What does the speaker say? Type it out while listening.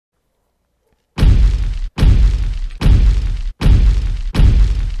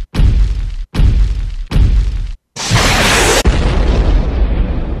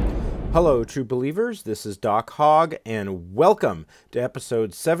Hello, true believers. This is Doc Hogg, and welcome to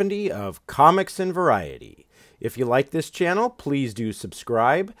episode 70 of Comics and Variety. If you like this channel, please do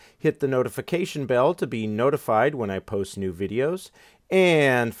subscribe, hit the notification bell to be notified when I post new videos,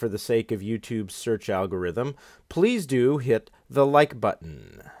 and for the sake of YouTube's search algorithm, please do hit the like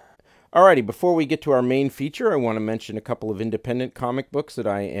button. Alrighty, before we get to our main feature, I want to mention a couple of independent comic books that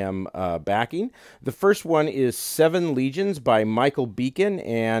I am backing. The first one is Seven Legions by Michael Beacon,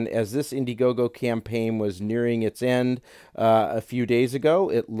 and as this Indiegogo campaign was nearing its end a few days ago,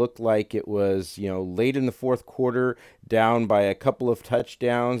 it looked like it was, late in the fourth quarter, down by a couple of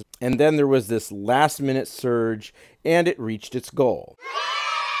touchdowns, and then there was this last-minute surge, and it reached its goal.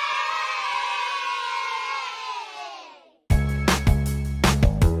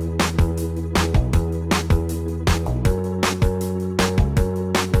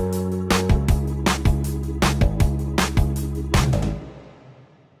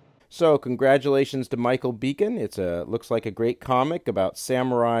 So congratulations to Michael Beacon. Looks like a great comic about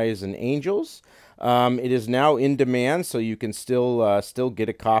samurais and angels. It is now in demand, so you can still get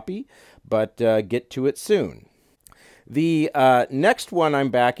a copy, but get to it soon. The next one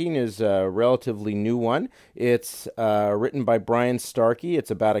I'm backing is a relatively new one. It's written by Brian Starkey. It's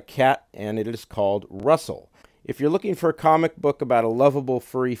about a cat, and it is called Russell. If you're looking for a comic book about a lovable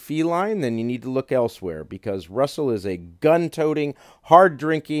furry feline, then you need to look elsewhere, because Russell is a gun-toting,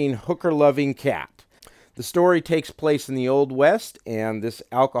 hard-drinking, hooker-loving cat. The story takes place in the Old West, and this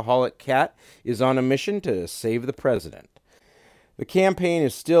alcoholic cat is on a mission to save the president. The campaign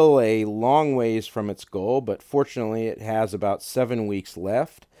is still a long ways from its goal, but fortunately it has about 7 weeks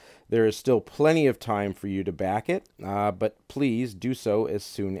left. There is still plenty of time for you to back it, but please do so as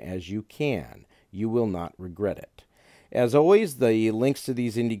soon as you can. You will not regret it. As always, the links to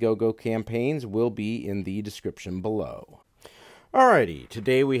these Indiegogo campaigns will be in the description below. Alrighty,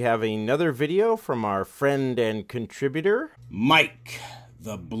 today we have another video from our friend and contributor, Mike,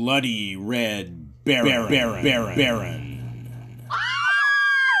 the Bloody Red Baron.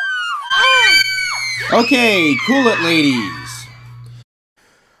 Okay, cool it, ladies.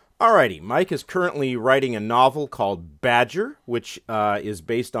 Alrighty, Mike is currently writing a novel called Badger, which is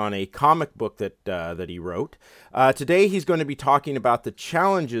based on a comic book that he wrote. Today he's going to be talking about the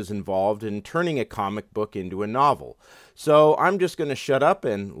challenges involved in turning a comic book into a novel. So I'm just going to shut up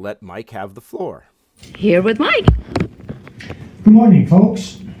and let Mike have the floor. Here with Mike. Good morning,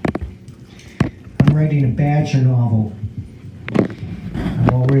 folks. I'm writing a Badger novel. I've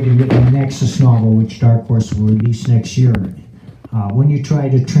already written a Nexus novel, which Dark Horse will release next year. When you try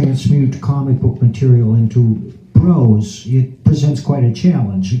to transmute comic book material into prose, it presents quite a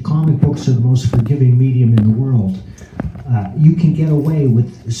challenge. Comic books are the most forgiving medium in the world. You can get away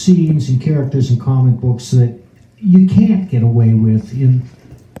with scenes and characters in comic books that you can't get away with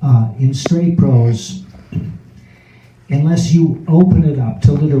in straight prose unless you open it up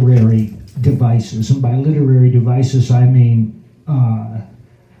to literary devices. And by literary devices, I mean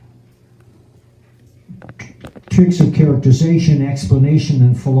tricks of characterization, explanation,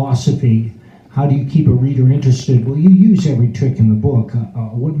 and philosophy. How do you keep a reader interested? Well, you use every trick in the book.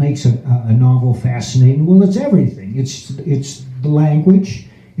 What makes a novel fascinating? Well, it's everything. It's the language,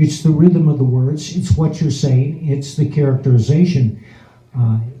 it's the rhythm of the words, it's what you're saying, it's the characterization.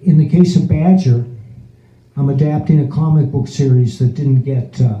 In the case of Badger, I'm adapting a comic book series that didn't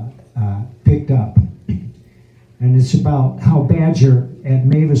get picked up. And it's about how Badger, at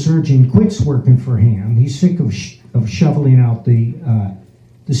Mavis' urging, quits working for Ham. He's sick of shoveling out the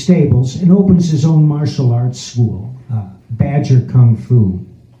stables and opens his own martial arts school, Badger Kung Fu,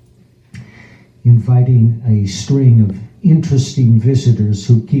 inviting a string of interesting visitors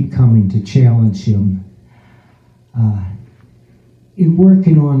who keep coming to challenge him. In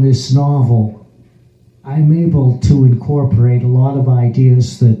working on this novel, I'm able to incorporate a lot of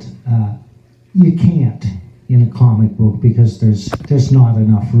ideas that you can't in a comic book because there's not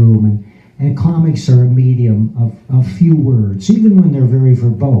enough room, and comics are a medium of few words. Even when they're very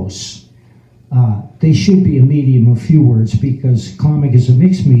verbose, they should be a medium of few words, because comic is a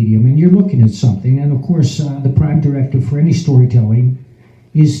mixed medium and you're looking at something. And of course, the prime directive for any storytelling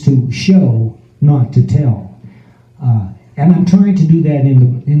is to show, not to tell. And I'm trying to do that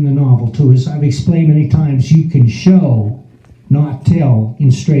in the novel too. As I've explained many times, you can show, not tell, in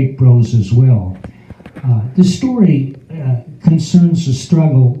straight prose as well. The story concerns a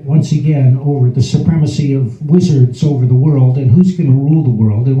struggle, once again, over the supremacy of wizards over the world and who's going to rule the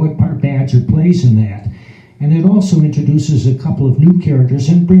world and what part Badger plays in that. And it also introduces a couple of new characters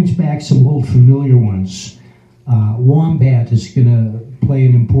and brings back some old familiar ones. Wombat is going to play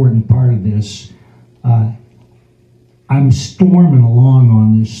an important part of this. I'm storming along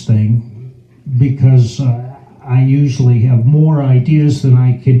on this thing. because I usually have more ideas than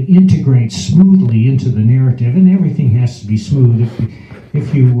I can integrate smoothly into the narrative, and everything has to be smooth.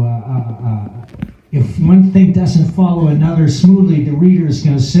 If one thing doesn't follow another smoothly, the reader is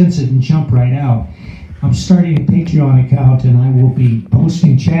going to sense it and jump right out. I'm starting a Patreon account, and I will be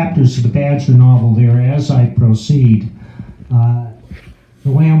posting chapters of the Badger novel there as I proceed.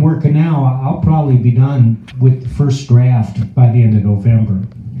 The way I'm working now, I'll probably be done with the first draft by the end of November.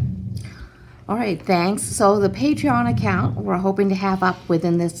 All right, thanks. So the Patreon account, we're hoping to have up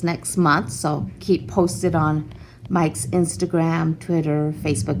within this next month, so keep posted on Mike's Instagram, Twitter,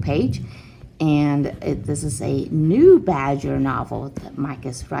 Facebook page. And this is a new Badger novel that Mike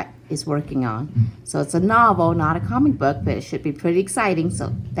is working on. So it's a novel, not a comic book, but it should be pretty exciting.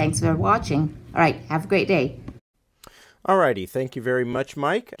 So thanks for watching. All right, have a great day. Alrighty, thank you very much,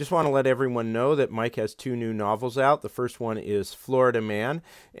 Mike. Just want to let everyone know that Mike has 2 new novels out. The first one is Florida Man,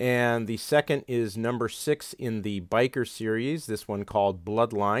 and the second is number 6 in the Biker series, this one called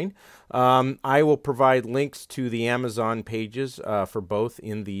Bloodline. I will provide links to the Amazon pages for both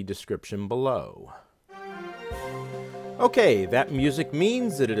in the description below. Okay, that music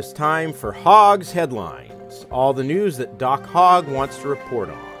means that it is time for Hogg's Headlines, all the news that Doc Hogg wants to report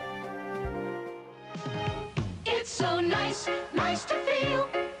on. So nice, nice to feel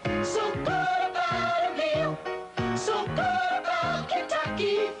so good about a meal, so good about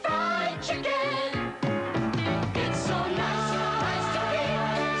Kentucky Fried Chicken. It's so nice, nice to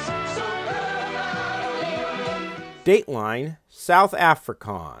feel so good about a meal. Dateline, South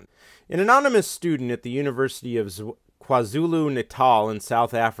African. An anonymous student at the University of KwaZulu-Natal in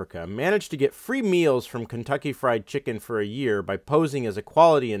South Africa managed to get free meals from Kentucky Fried Chicken for a year by posing as a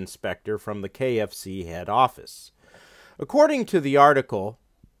quality inspector from the KFC head office. According to the article,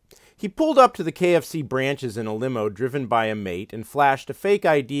 he pulled up to the KFC branches in a limo driven by a mate and flashed a fake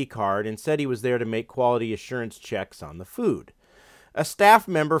ID card and said he was there to make quality assurance checks on the food. A staff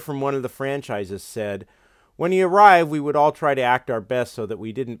member from one of the franchises said, "When he arrived, we would all try to act our best so that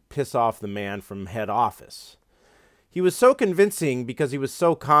we didn't piss off the man from head office." He was so convincing because he was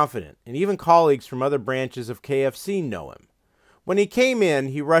so confident, and even colleagues from other branches of KFC know him. When he came in,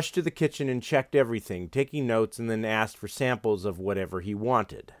 he rushed to the kitchen and checked everything, taking notes, and then asked for samples of whatever he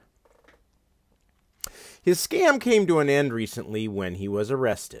wanted. His scam came to an end recently when he was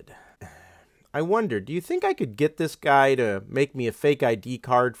arrested. I wonder, do you think I could get this guy to make me a fake ID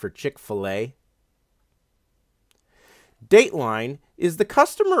card for Chick-fil-A? Dateline, is the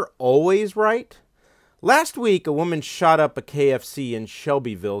customer always right? Last week, a woman shot up a KFC in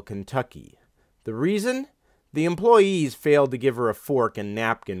Shelbyville, Kentucky. The reason? The employees failed to give her a fork and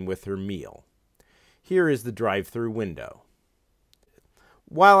napkin with her meal. Here is the drive-through window.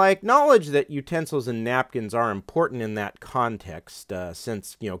 While I acknowledge that utensils and napkins are important in that context,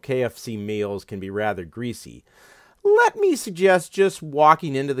 since, KFC meals can be rather greasy, let me suggest just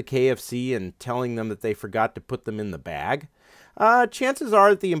walking into the KFC and telling them that they forgot to put them in the bag. Chances are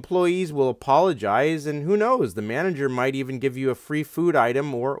that the employees will apologize, and who knows, the manager might even give you a free food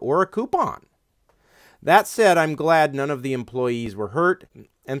item or a coupon. That said, I'm glad none of the employees were hurt,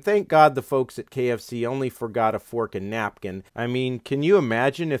 and thank God the folks at KFC only forgot a fork and napkin. I mean, can you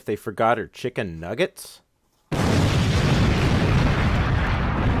imagine if they forgot her chicken nuggets?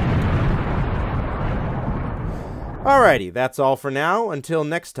 Alrighty, that's all for now. Until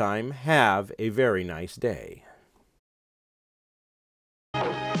next time, have a very nice day.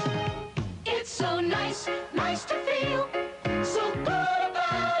 It's so nice, nice to feel so good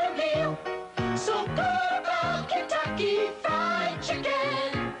about a meal, so good about Kentucky Fried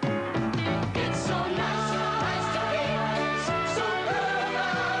Chicken. It's so nice, nice to feel so good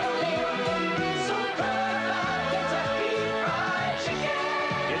about a meal, so good about Kentucky Fried Chicken.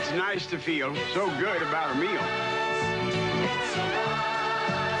 It's nice to feel so good about a meal.